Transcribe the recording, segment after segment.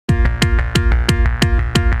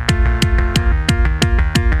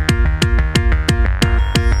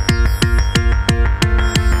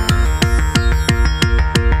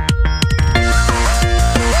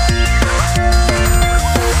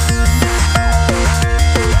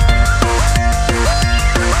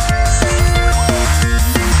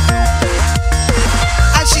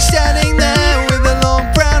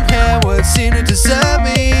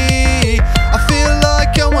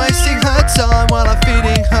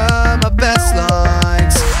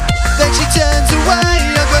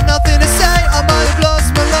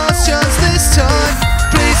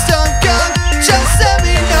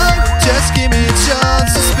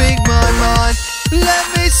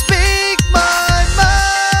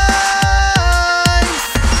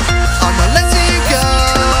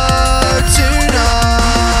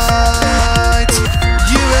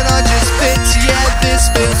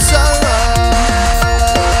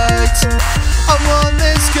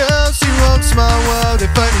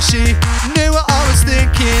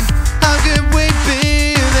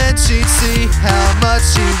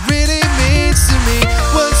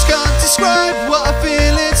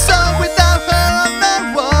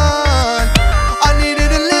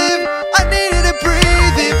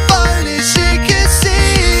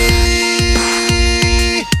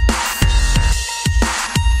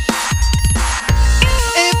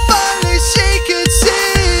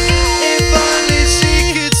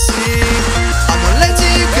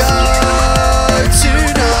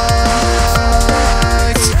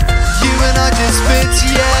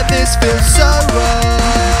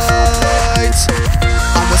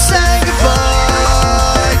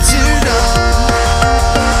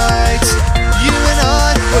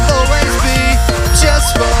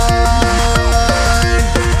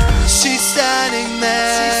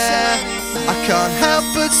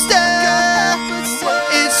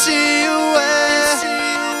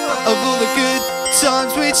of all the good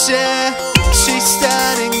times we'd share. She's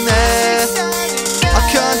standing there, I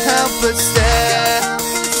can't help but stare.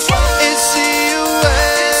 Is she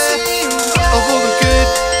aware of all the good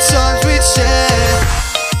times we'd share?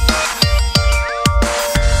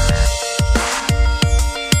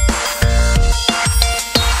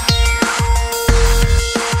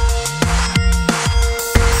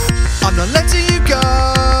 I'm not letting you go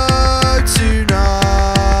tonight.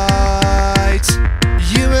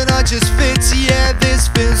 You and I just fit, yeah, this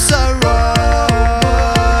feels so